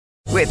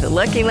With the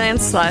Lucky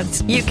Land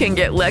Slots, you can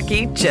get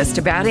lucky just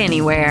about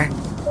anywhere.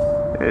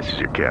 This is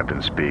your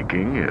captain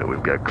speaking.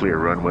 We've got clear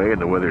runway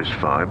and the weather's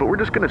fine, but we're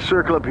just going to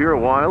circle up here a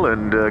while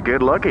and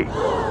get lucky.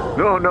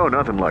 No,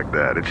 nothing like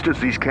that. It's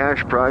just these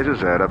cash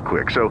prizes add up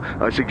quick. So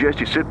I suggest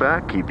you sit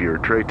back, keep your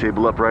tray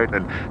table upright,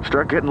 and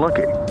start getting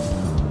lucky.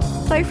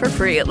 Play for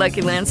free at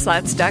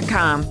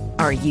LuckyLandSlots.com.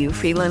 Are you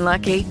feeling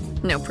lucky?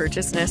 No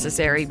purchase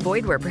necessary.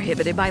 Void where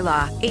prohibited by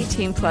law.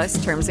 18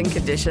 plus terms and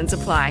conditions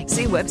apply.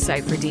 See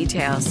website for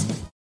details.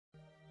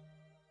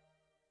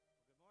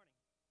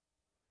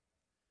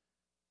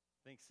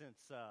 I think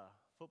since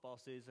football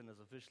season is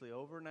officially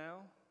over now,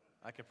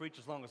 I can preach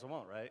as long as I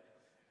want, right?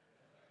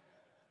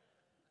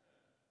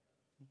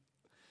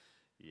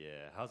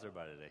 Yeah, how's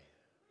everybody today?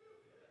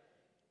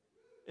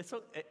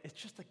 It's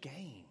just a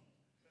game.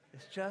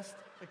 It's just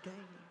a game.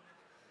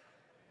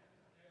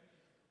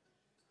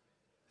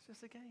 It's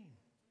just a game.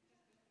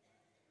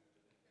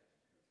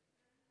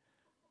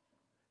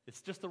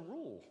 It's just a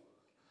rule.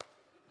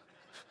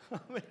 I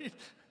mean, it's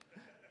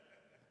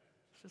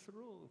just a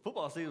rule.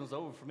 Football season was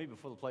over for me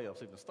before the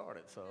playoffs even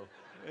started, so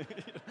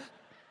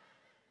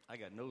I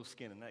got no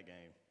skin in that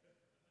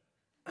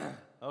game.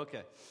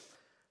 Okay.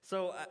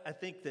 So I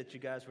think that you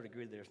guys would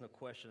agree there's no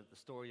question that the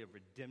story of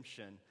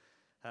redemption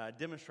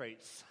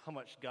demonstrates how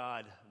much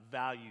God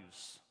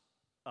values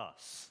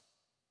us.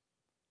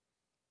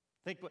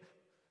 Think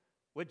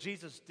what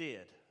Jesus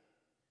did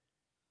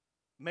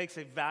makes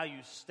a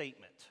value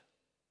statement.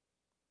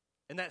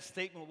 And that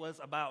statement was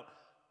about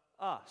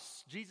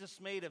us. Jesus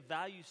made a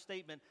value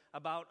statement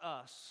about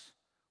us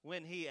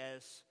when he,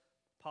 as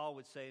Paul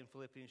would say in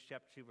Philippians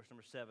chapter 2, verse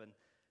number 7,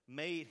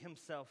 made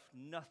himself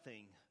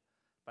nothing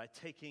by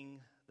taking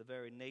the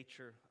very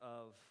nature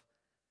of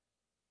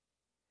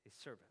a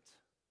servant.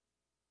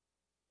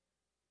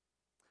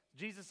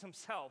 Jesus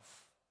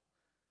himself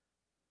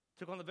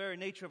took on the very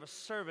nature of a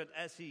servant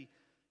as he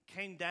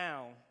came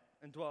down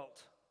and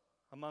dwelt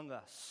among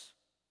us.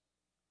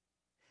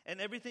 And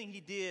everything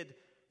he did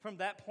from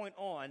that point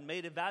on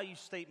made a value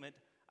statement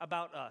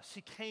about us.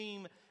 He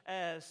came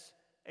as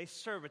a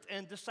servant.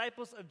 And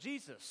disciples of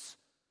Jesus,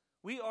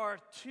 we are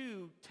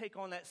to take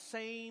on that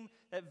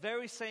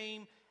very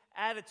same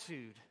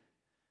attitude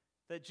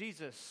that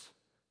Jesus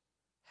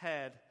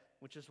had,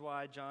 which is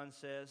why John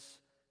says,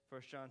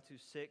 1 John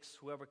 2:6,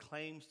 whoever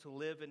claims to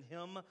live in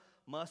him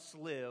must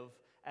live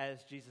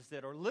as Jesus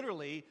did, or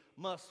literally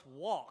must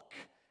walk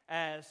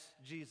as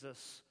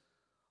Jesus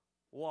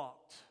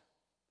walked.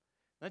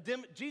 Now,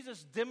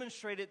 Jesus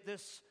demonstrated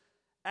this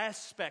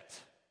aspect,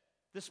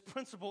 this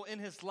principle in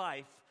his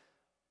life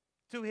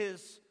to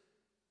his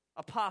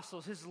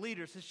apostles, his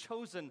leaders, his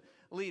chosen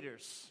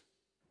leaders.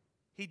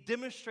 He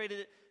demonstrated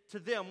it to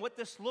them, what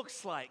this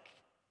looks like.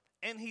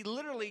 And he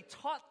literally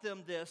taught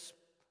them this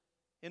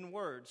in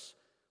words,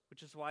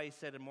 which is why he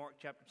said in Mark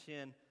chapter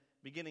 10,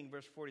 beginning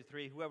verse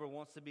 43, whoever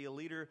wants to be a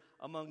leader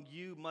among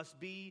you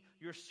must be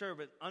your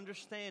servant.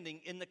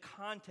 Understanding in the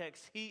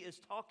context, he is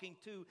talking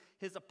to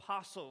his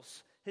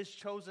apostles, his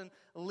chosen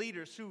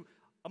leaders, who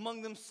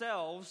among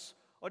themselves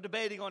are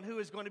debating on who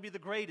is going to be the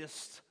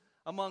greatest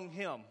among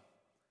him.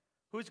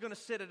 Who's going to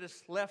sit at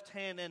his left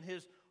hand and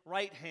his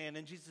right hand?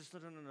 And Jesus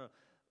said, no.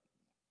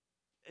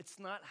 It's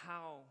not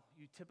how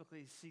you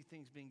typically see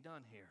things being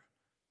done here.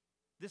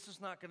 This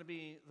is not going to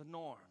be the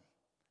norm.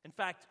 In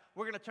fact,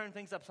 we're going to turn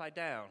things upside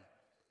down.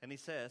 And he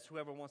says,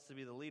 whoever wants to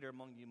be the leader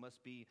among you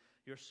must be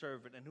your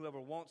servant. And whoever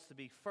wants to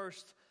be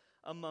first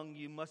among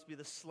you must be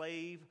the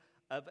slave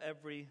of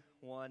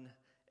everyone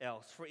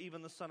else. For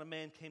even the Son of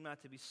Man came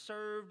not to be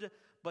served,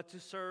 but to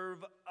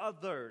serve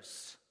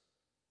others,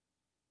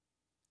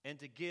 and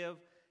to give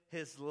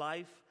his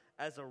life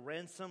as a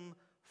ransom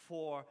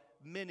for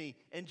many.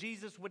 And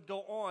Jesus would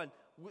go on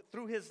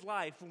through his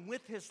life, and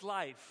with his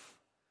life,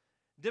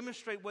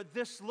 demonstrate what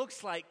this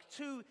looks like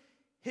to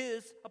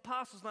his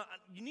apostles. Now,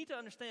 you need to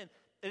understand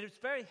that it's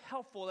very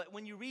helpful that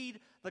when you read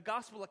the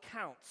gospel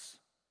accounts,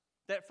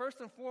 that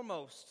first and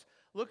foremost,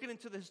 looking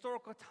into the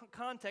historical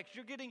context,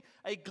 you're getting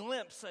a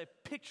glimpse, a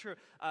picture,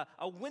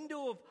 a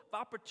window of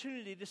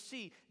opportunity to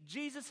see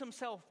Jesus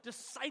himself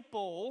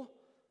disciple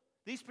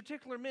these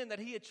particular men that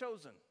he had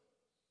chosen.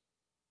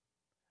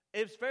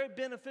 It's very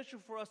beneficial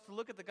for us to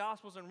look at the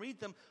Gospels and read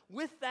them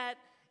with that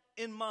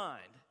in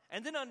mind.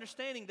 And then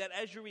understanding that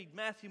as you read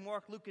Matthew,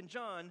 Mark, Luke, and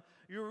John,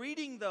 you're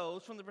reading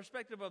those from the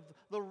perspective of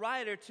the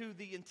writer to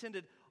the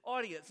intended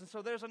audience. And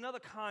so there's another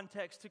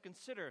context to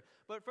consider.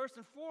 But first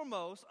and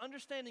foremost,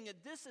 understanding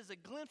that this is a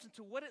glimpse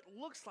into what it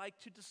looks like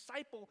to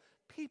disciple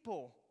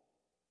people.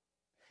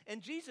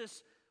 And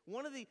Jesus,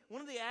 one of the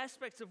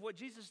aspects of what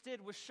Jesus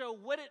did was show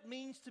what it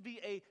means to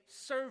be a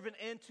servant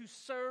and to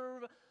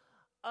serve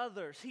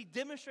others. He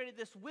demonstrated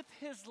this with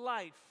his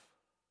life.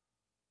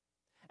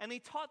 And he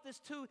taught this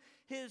to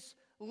his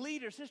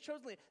leaders, his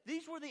chosen leaders.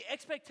 These were the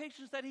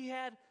expectations that he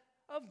had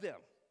of them.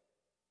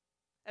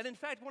 And in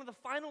fact, one of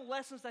the final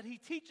lessons that he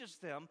teaches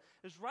them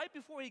is right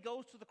before he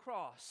goes to the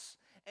cross,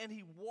 and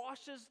he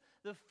washes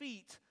the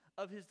feet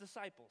of his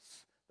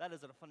disciples. That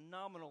is a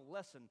phenomenal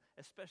lesson,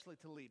 especially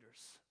to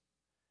leaders.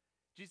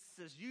 Jesus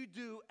says, you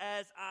do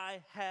as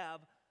I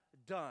have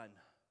done,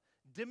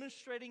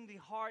 demonstrating the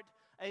heart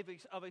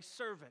of a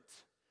servant.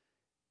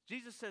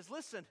 Jesus says,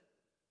 listen,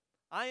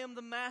 I am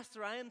the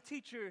master, I am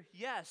teacher,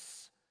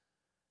 yes.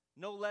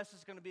 No less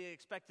is going to be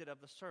expected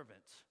of the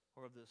servant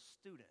or of the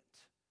student.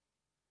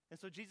 And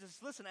so Jesus,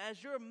 listen,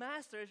 as your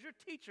master, as your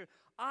teacher,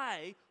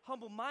 I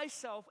humble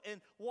myself and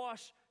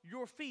wash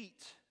your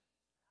feet.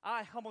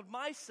 I humbled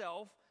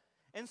myself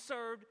and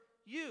served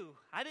you.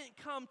 I didn't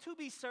come to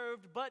be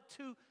served, but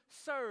to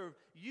serve.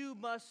 You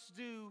must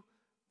do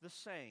the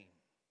same.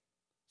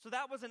 So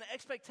that was an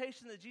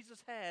expectation that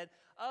Jesus had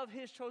of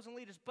his chosen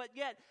leaders. But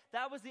yet,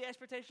 that was the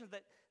expectation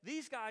that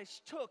these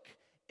guys took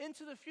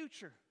into the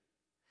future.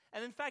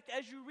 And in fact,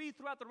 as you read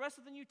throughout the rest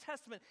of the New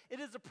Testament, it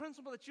is a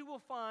principle that you will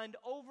find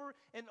over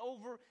and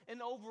over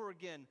and over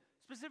again.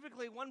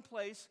 Specifically, one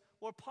place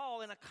where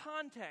Paul, in a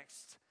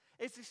context,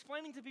 is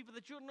explaining to people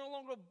that you're no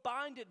longer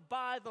binded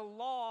by the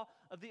law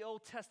of the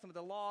Old Testament,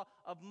 the law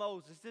of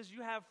Moses. He says,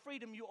 you have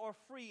freedom, you are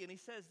free. And he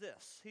says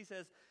this, he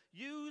says,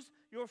 use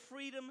your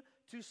freedom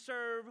to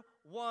serve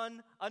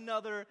one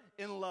another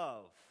in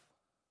love.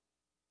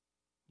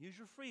 Use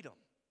your freedom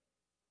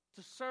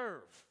to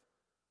serve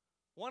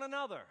one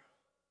another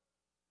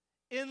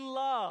in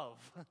love.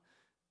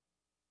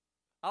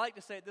 I like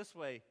to say it this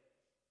way.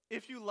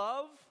 If you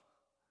love,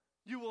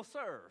 you will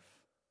serve.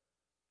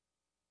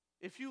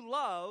 If you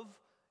love,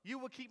 you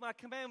will keep my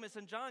commandments.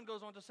 And John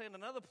goes on to say in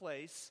another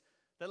place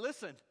that,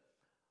 listen,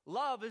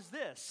 love is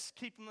this,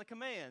 keeping the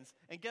commands.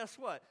 And guess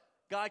what?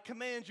 God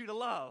commands you to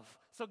love.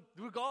 So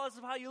regardless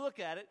of how you look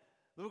at it,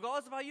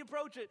 regardless of how you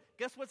approach it,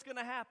 guess what's going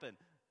to happen?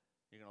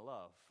 You're going to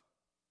love.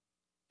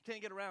 You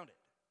can't get around it.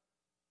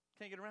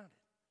 Can't get around it.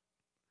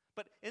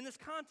 But in this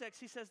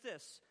context, he says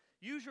this,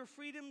 use your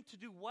freedom to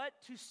do what?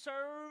 To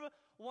serve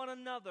one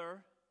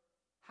another.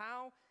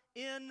 How?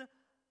 In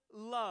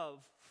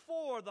love.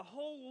 For the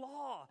whole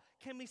law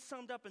can be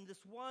summed up in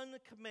this one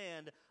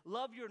command.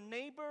 Love your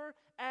neighbor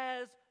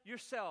as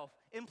yourself.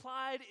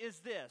 Implied is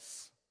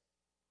this.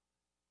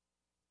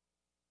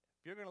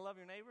 If you're going to love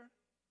your neighbor,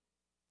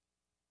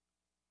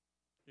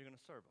 you're going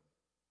to serve him.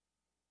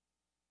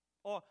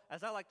 Or,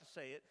 as I like to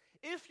say it,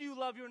 if you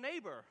love your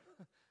neighbor,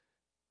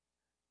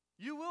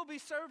 you will be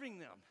serving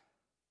them.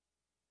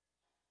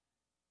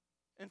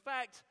 In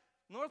fact,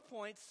 North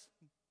Point's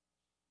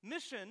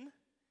mission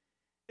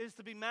is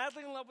to be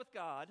madly in love with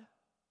God,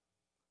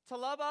 to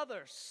love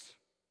others,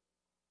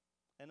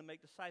 and to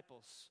make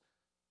disciples.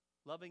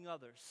 Loving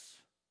others.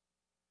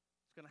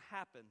 It's going to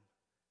happen.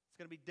 It's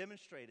going to be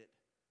demonstrated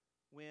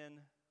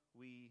when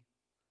we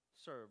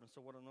serve. And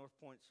so what are North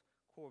Point's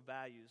core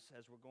values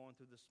as we're going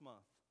through this month?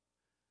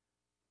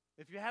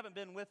 If you haven't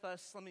been with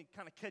us, let me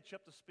kind of catch you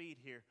up to speed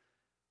here.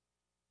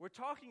 We're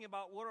talking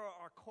about what are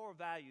our core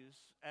values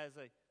as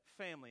a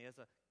family, as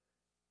a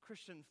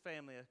Christian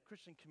family, a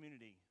Christian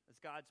community, as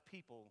God's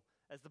people,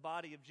 as the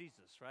body of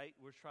Jesus, right?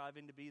 We're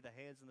striving to be the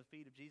hands and the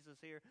feet of Jesus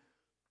here.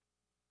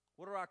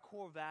 What are our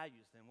core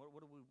values then?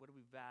 What do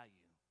we value?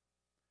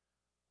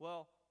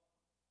 Well,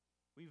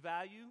 we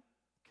value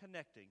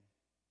connecting,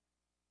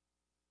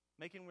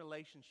 making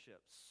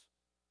relationships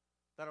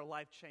that are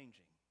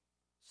life-changing,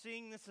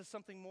 seeing this as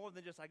something more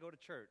than just I go to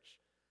church.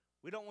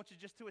 We don't want you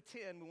just to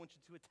attend, we want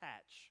you to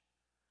attach.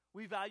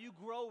 We value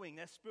growing,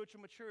 that's spiritual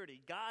maturity.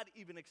 God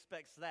even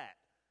expects that.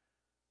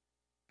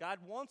 God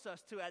wants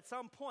us to, at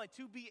some point,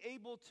 to be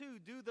able to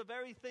do the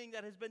very thing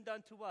that has been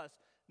done to us.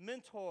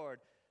 Mentored,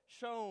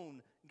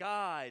 shown,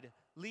 guide,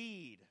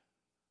 lead.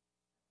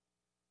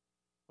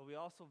 But we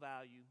also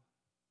value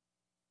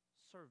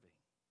serving.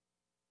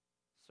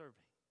 Serving.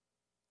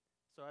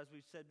 So as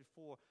we've said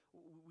before,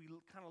 we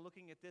kind of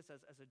looking at this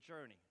as a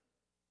journey.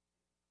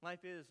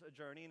 Life is a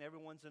journey, and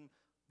everyone's in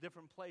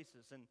different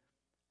places. And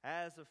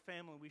as a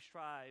family, we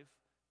strive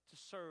to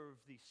serve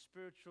the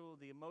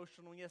spiritual, the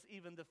emotional, and yes,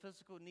 even the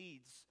physical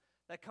needs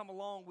that come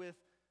along with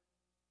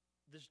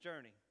this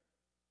journey.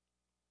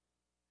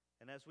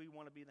 And as we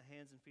want to be the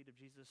hands and feet of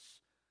Jesus,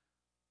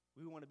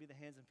 we want to be the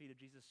hands and feet of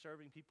Jesus,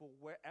 serving people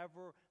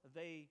wherever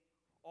they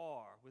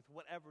are, with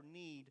whatever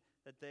need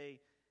that they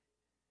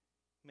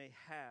may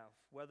have,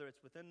 whether it's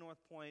within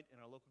North Point,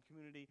 in our local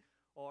community,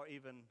 or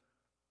even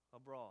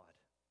abroad,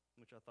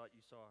 which I thought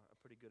you saw a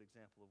pretty good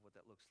example of what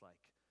that looks like.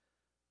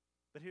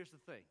 But here's the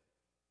thing.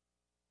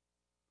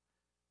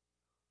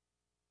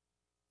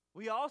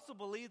 We also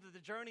believe that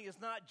the journey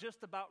is not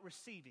just about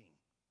receiving,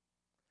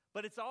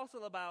 but it's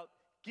also about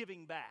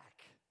giving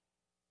back.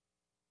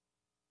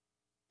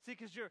 See,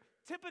 because you're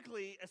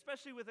typically,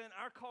 especially within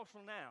our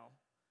culture now,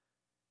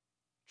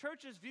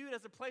 church is viewed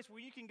as a place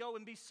where you can go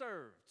and be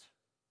served.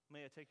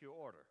 May I take your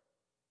order?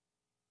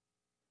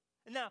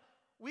 And now,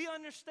 we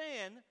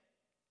understand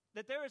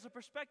that there is a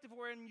perspective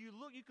wherein you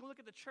can look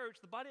at the church,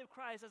 the body of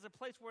Christ, as a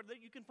place where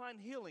you can find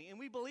healing, and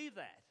we believe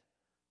that.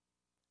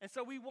 And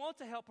so we want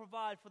to help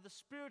provide for the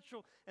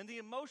spiritual and the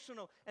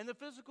emotional and the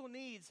physical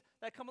needs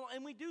that come along,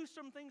 and we do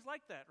some things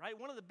like that, right?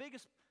 One of the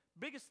biggest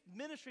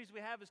ministries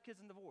we have is Kids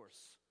in Divorce,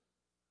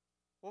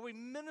 where we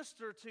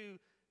minister to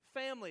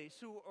families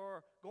who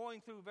are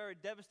going through a very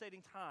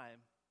devastating time,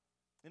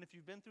 And if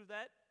you've been through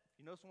that, if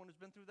you know someone who's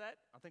been through that,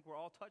 I think we're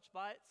all touched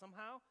by it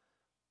somehow.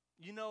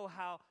 You know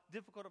how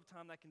difficult of a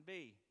time that can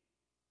be.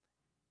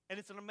 And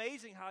it's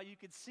amazing how you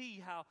can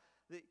see how,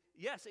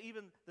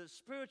 even the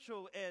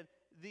spiritual and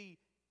the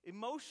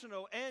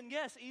emotional and,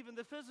 yes, even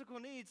the physical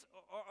needs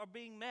are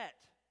being met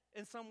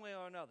in some way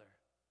or another.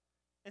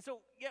 And so,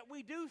 yet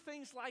we do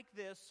things like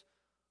this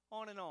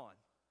on and on.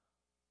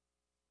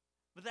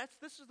 But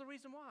this is the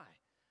reason why.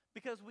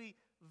 Because we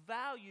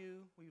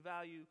value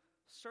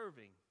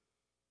serving.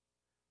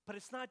 But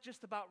it's not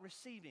just about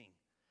receiving.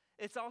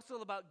 It's also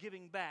about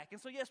giving back.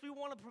 And so, yes, we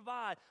want to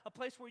provide a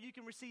place where you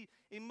can receive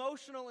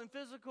emotional and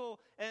physical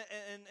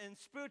and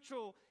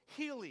spiritual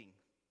healing,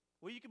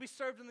 where you can be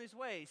served in these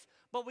ways.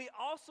 But we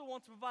also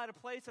want to provide a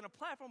place and a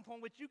platform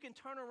upon which you can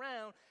turn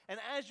around, and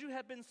as you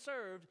have been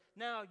served,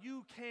 now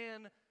you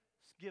can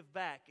give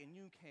back and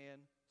you can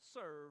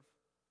serve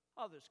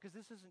others. Because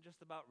this isn't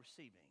just about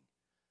receiving.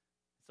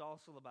 It's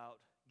also about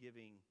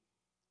giving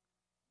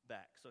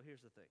back. So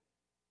here's the thing.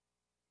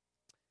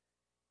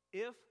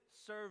 If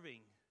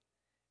serving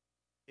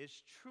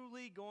is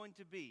truly going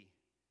to be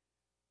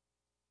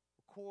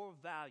a core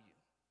value,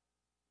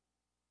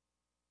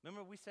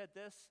 remember we said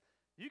this?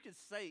 You can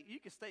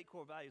state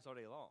core values all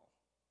day long,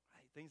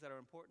 right? Things that are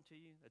important to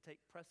you, that take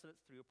precedence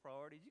through your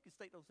priorities. You can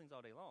state those things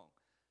all day long.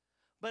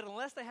 But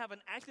unless they have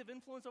an active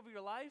influence over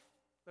your life,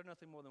 they're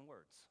nothing more than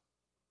words.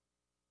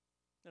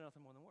 They're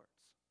nothing more than words.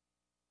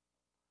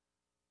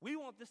 We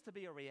want this to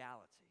be a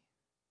reality.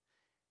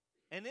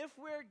 And if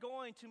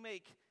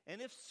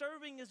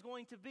serving is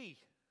going to be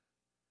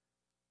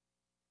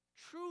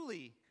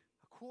truly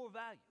a core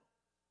value,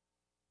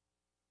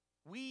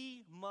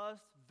 we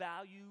must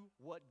value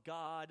what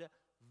God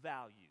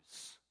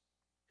values.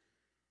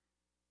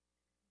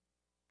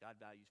 God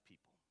values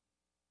people.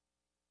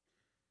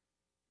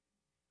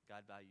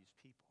 God values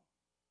people.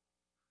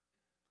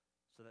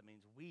 So that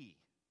means we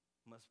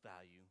must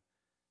value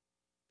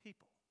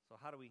people. So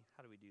how do we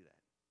do that?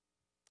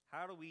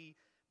 How do we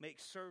make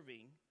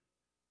serving,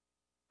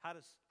 how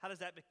does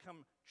that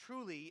become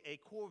truly a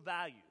core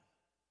value?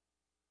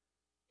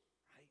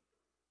 Right?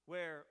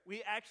 Where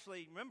we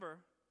actually, remember,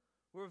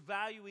 we're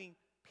valuing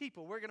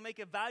people. We're going to make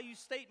a value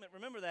statement.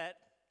 Remember that.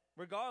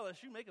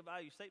 Regardless, you make a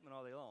value statement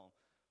all day long.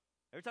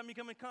 Every time you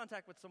come in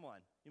contact with someone,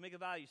 you make a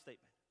value statement.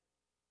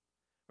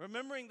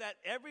 Remembering that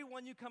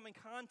everyone you come in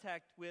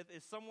contact with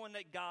is someone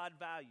that God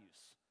values.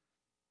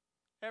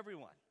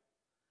 Everyone.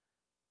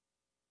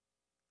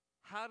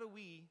 How do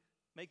we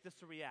make this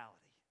a reality?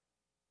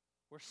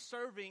 Where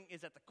serving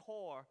is at the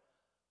core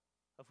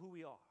of who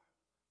we are.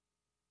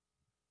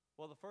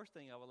 Well, the first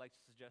thing I would like to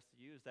suggest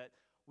to you is that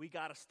we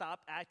got to stop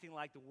acting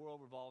like the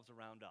world revolves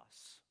around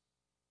us.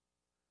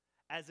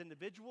 As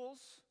individuals,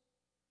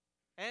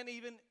 and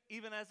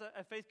even as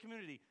a faith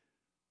community,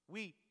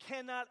 we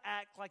cannot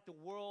act like the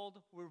world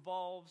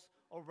revolves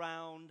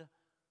around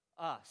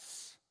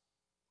us.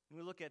 When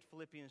we look at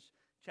Philippians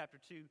chapter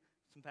 2,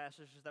 some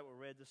passages that were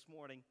read this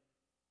morning,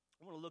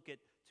 I want to look at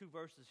 2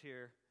 verses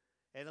here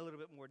in a little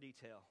bit more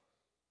detail.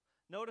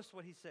 Notice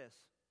what he says.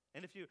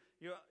 And if you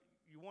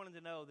wanted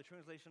to know, the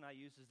translation I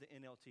use is the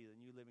NLT,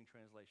 the New Living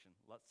Translation.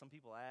 Some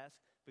people ask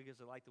because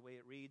they like the way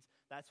it reads.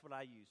 That's what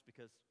I use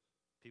because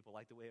people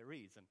like the way it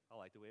reads, and I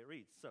like the way it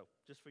reads. So,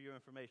 just for your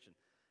information.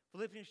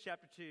 Philippians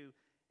chapter 2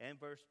 and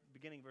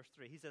beginning verse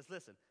 3. He says,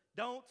 listen,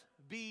 don't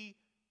be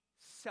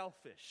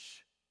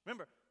selfish.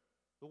 Remember,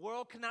 the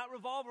world cannot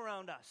revolve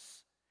around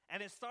us.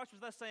 And it starts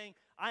with us saying,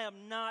 I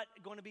am not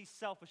going to be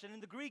selfish. And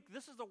in the Greek,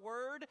 this is a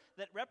word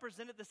that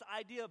represented this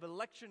idea of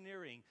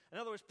electioneering. In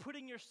other words,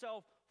 putting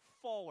yourself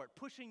forward,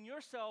 pushing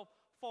yourself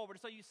forward.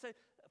 So you say,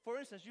 for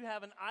instance, you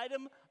have an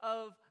item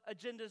of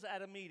agendas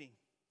at a meeting.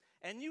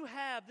 And you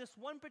have this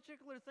one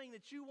particular thing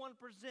that you want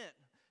to present.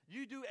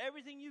 You do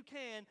everything you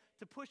can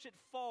to push it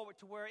forward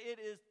to where it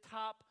is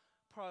top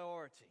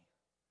priority.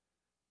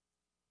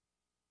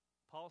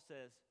 Paul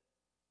says,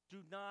 do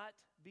not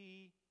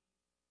be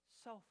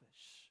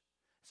selfish.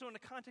 So in the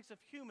context of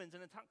humans, in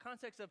the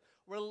context of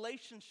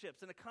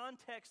relationships, in the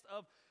context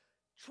of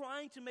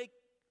trying to make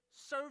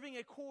serving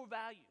a core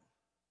value,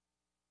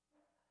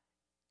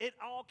 it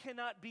all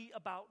cannot be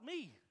about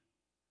me.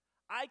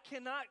 I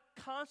cannot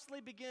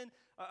constantly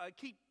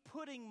keep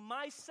putting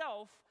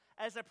myself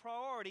as a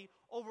priority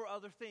over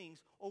other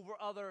things, over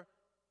other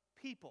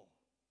people.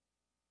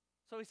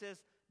 So he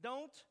says,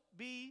 don't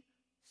be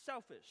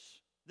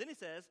selfish. Then he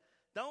says,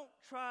 don't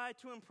try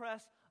to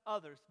impress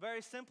others.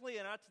 Very simply,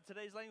 in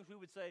today's language, we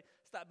would say,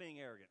 stop being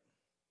arrogant.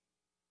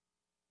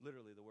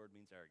 Literally, the word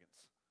means arrogance.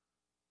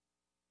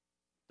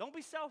 Don't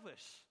be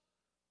selfish.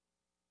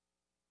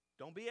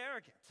 Don't be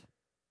arrogant.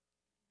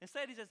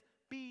 Instead, he says,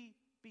 be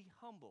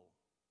humble.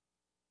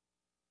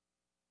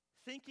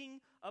 Thinking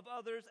of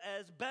others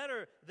as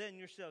better than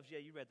yourselves. Yeah,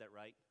 you read that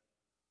right.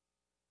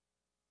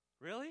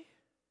 Really?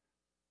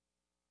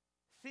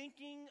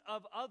 Thinking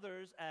of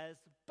others as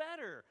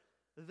better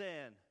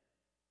than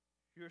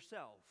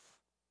yourself.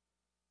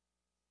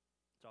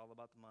 It's all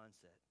about the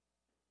mindset.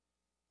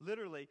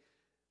 Literally,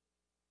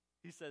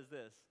 he says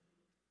this,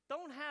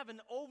 don't have an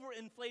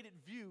overinflated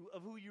view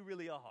of who you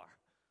really are.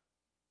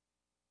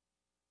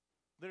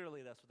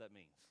 Literally, that's what that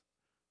means.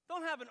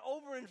 Don't have an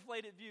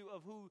overinflated view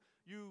of who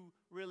you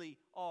really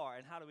are.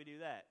 And how do we do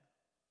that?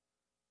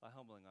 By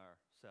humbling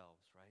ourselves,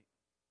 right?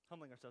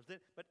 Humbling ourselves.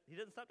 But he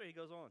doesn't stop there. He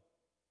goes on.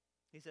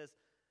 He says,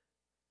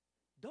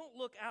 don't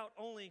look out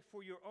only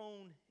for your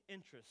own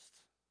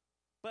interests,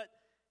 but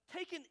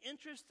take an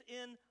interest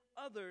in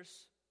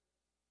others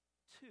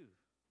too.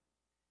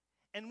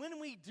 And when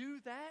we do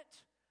that,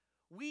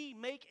 we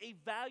make a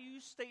value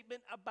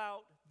statement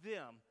about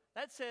them.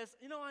 That says,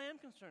 I am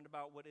concerned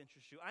about what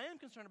interests you. I am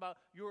concerned about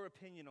your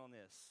opinion on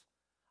this.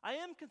 I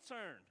am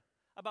concerned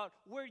about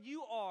where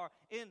you are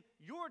in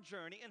your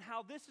journey and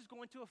how this is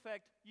going to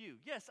affect you.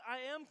 Yes, I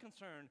am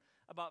concerned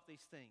about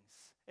these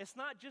things. It's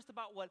not just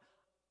about what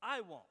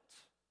I want.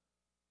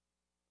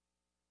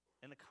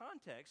 In the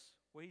context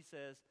where he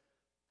says,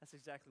 that's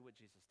exactly what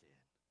Jesus did.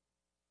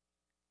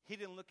 He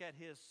didn't look at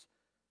his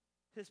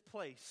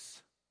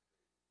place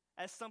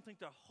as something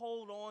to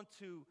hold on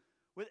to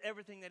with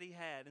everything that he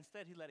had.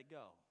 Instead, he let it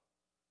go.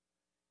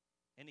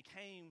 And he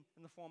came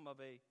in the form of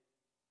a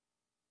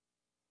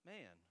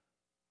man.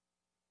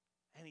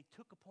 And he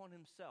took upon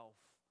himself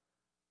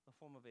the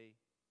form of a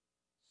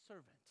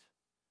servant.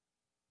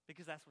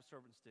 Because that's what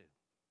servants do.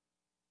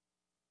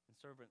 And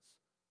servants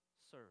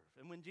serve.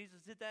 And when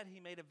Jesus did that, he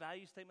made a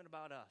value statement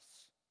about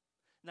us.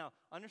 Now,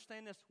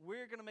 understand this.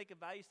 We're going to make a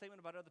value statement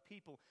about other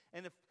people.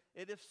 And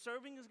if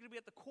serving is going to be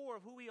at the core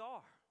of who we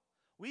are,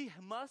 we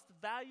must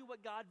value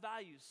what God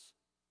values.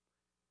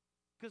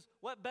 Because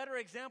what better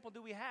example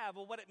do we have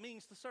of what it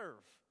means to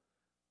serve?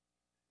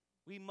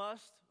 We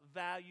must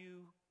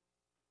value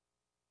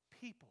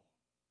people.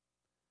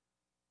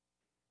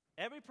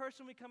 Every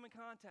person we come in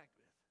contact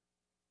with,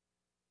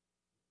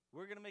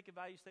 we're going to make a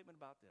value statement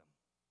about them.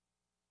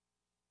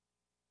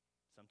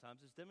 Sometimes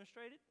it's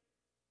demonstrated.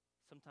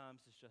 Sometimes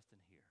it's just in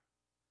here.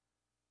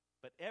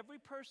 But every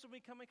person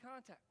we come in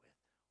contact with,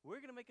 we're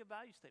going to make a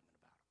value statement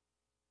about them.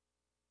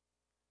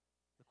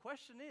 The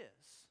question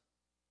is,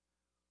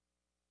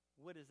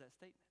 what is that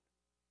statement?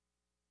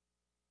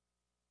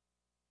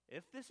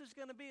 If this is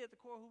going to be at the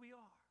core of who we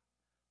are,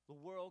 the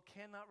world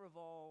cannot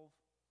revolve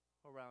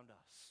around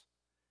us.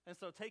 And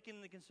so taking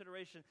into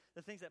consideration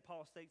the things that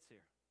Paul states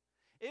here.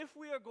 If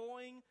we are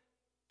going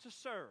to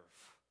serve,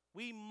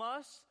 we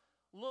must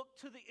look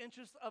to the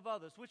interests of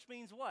others, which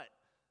means what?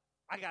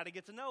 I got to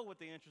get to know what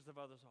the interests of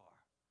others are.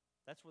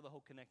 That's where the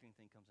whole connecting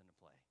thing comes into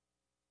play.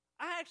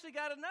 I actually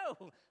got to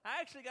know.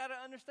 I actually got to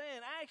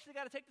understand. I actually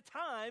got to take the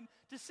time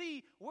to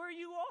see where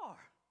you are.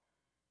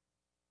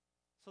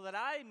 So that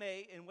I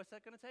may, and what's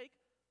that going to take?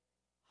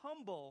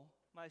 Humble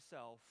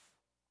myself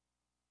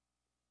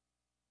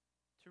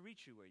to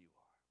reach you where you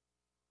are.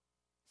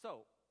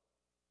 So,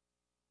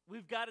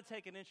 we've got to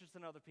take an interest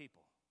in other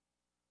people.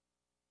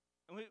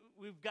 And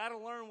we've got to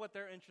learn what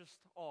their interests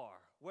are,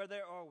 where they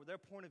are, their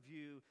point of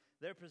view,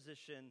 their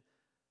position,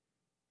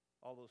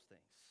 all those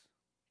things.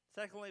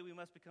 Secondly, we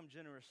must become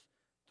generous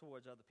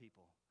towards other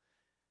people.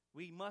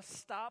 We must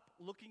stop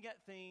looking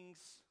at things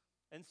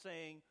and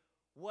saying,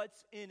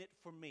 what's in it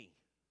for me?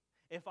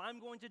 If I'm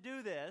going to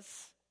do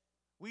this,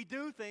 we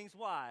do things,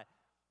 why?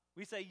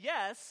 We say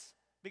yes,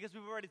 because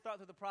we've already thought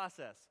through the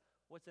process.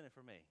 What's in it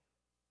for me?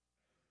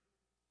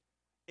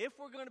 If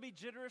we're going to be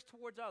generous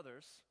towards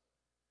others,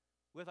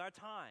 with our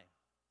time,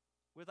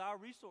 with our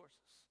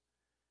resources,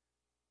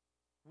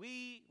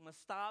 we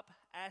must stop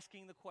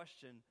asking the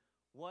question,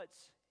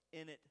 what's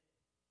in it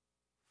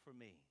for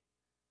me?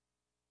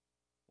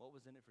 What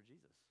was in it for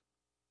Jesus?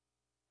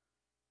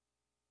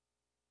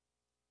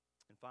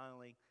 And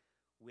finally,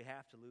 we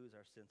have to lose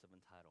our sense of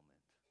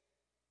entitlement.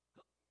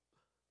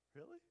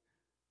 Really?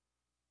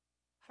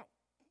 I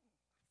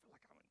feel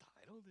like I'm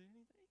entitled to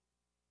anything.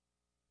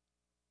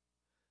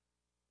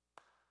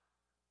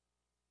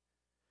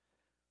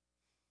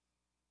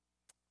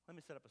 Let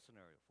me set up a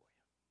scenario for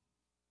you.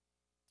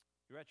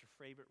 You're at your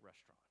favorite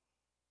restaurant,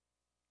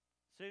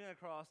 sitting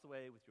across the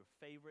way with your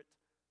favorite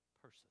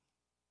person.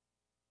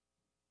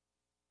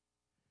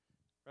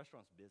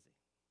 Restaurant's busy.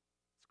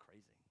 It's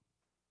crazy.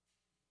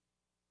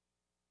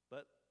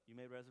 But you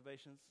made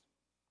reservations.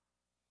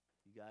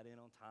 You got in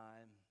on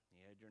time.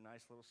 You had your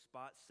nice little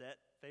spot set,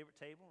 favorite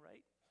table,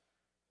 right?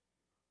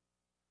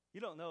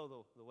 You don't know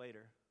the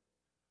waiter.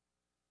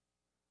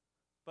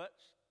 But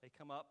they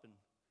come up and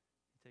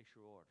he takes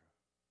your order.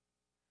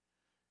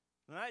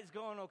 The night's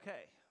going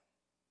okay.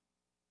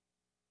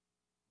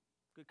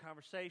 Good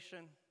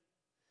conversation.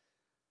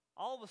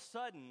 All of a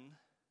sudden,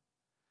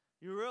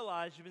 you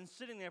realize you've been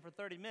sitting there for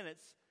 30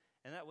 minutes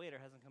and that waiter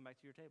hasn't come back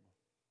to your table.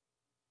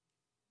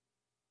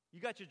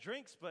 You got your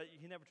drinks, but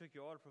he never took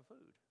your order for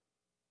food.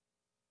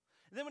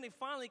 And then when he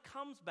finally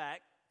comes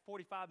back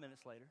 45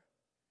 minutes later,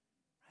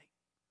 right?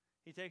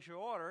 He takes your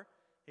order,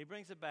 he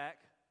brings it back,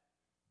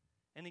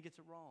 and he gets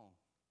it wrong.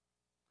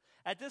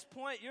 At this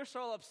point, you're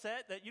so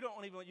upset that you don't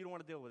want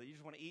to deal with it. You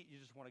just want to eat, you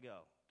just want to go.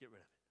 Get rid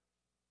of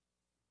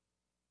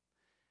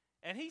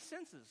it. And he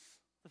senses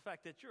the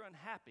fact that you're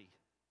unhappy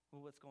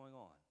with what's going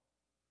on.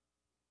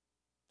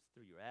 It's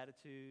through your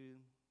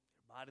attitude,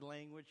 body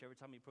language every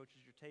time he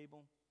approaches your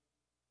table.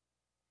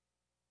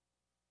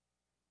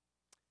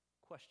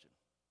 Question.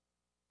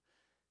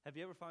 Have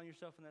you ever found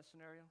yourself in that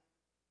scenario?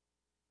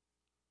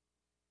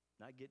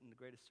 Not getting the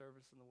greatest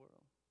service in the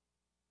world?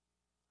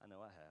 I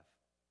know I have.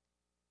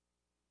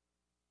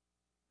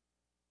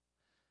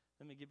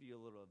 Let me give you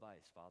a little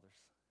advice, fathers.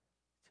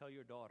 Tell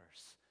your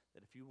daughters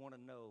that if you want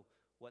to know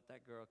what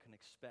that girl can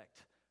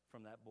expect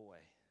from that boy,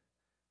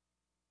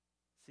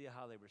 see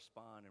how they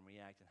respond and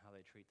react and how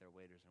they treat their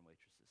waiters and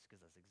waitresses,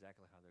 because that's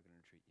exactly how they're going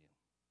to treat you.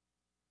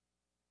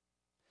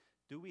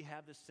 Do we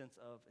have this sense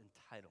of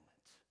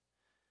entitlement?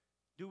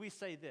 Do we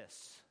say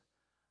this,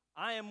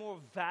 I am more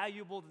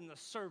valuable than the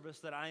service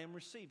that I am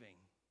receiving?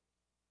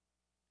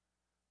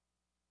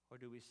 Or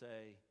do we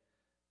say,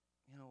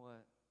 you know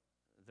what,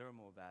 they're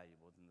more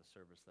valuable than the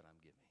service that I'm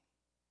giving?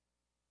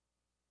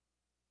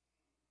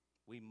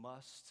 We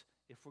must,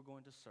 if we're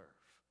going to serve,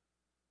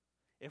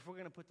 if we're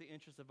going to put the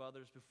interests of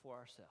others before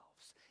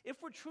ourselves,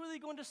 if we're truly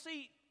going to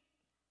see,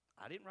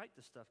 I didn't write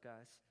this stuff,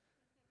 guys.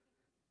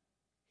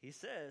 He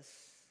says,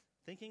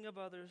 thinking of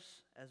others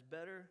as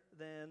better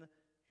than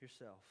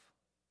yourself.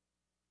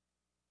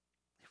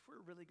 If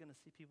we're really going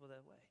to see people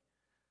that way,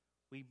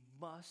 we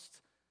must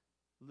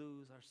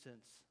lose our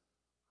sense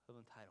of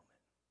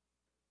entitlement.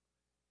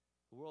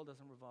 The world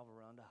doesn't revolve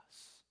around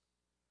us.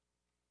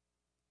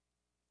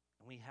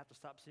 And we have to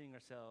stop seeing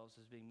ourselves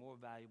as being more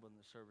valuable than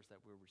the service that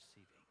we're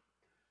receiving.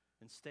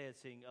 Instead,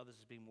 seeing others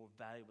as being more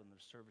valuable than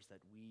the service that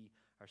we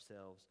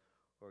ourselves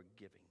are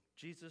giving.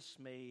 Jesus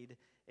made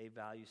a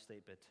value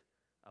statement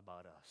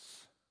about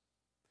us.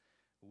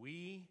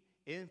 We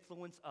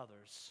influence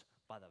others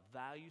by the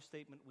value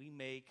statement we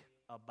make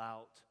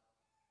about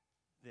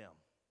them.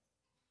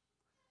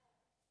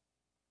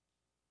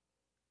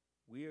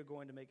 We are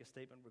going to make a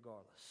statement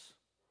regardless.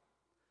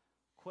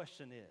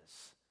 Question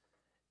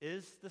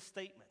is the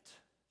statement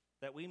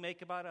that we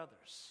make about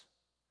others,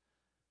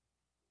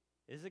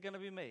 is it going to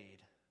be made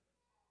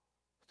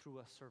through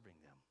us serving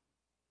them?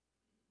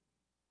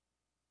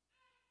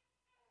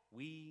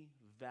 We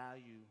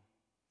value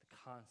the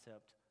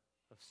concept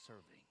of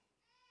serving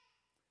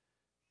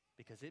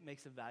because it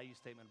makes a value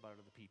statement about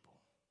other people.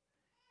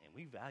 And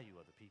we value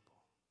other people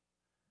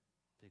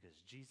because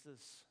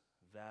Jesus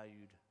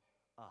valued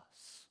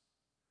us.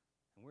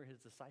 And we're his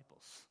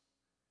disciples.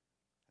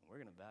 And we're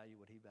going to value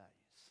what he values.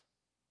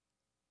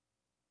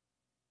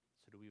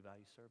 So do we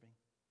value serving?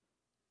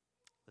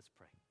 Let's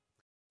pray.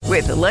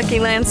 With the Lucky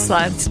Land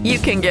Slots, you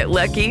can get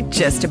lucky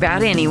just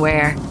about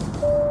anywhere.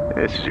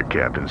 This is your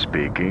captain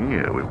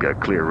speaking. We've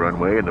got clear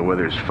runway and the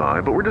weather's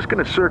fine, but we're just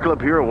going to circle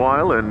up here a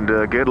while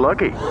and get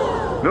lucky.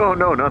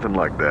 No, nothing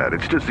like that.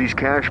 It's just these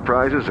cash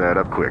prizes add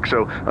up quick.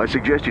 So I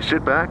suggest you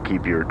sit back,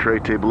 keep your tray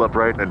table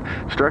upright, and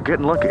start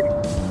getting lucky.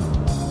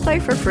 Play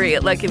for free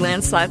at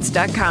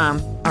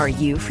LuckyLandSlots.com. Are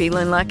you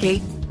feeling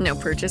lucky? No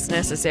purchase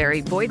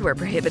necessary. Void where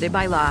prohibited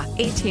by law.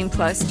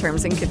 18+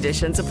 terms and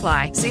conditions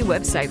apply. See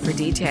website for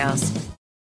details.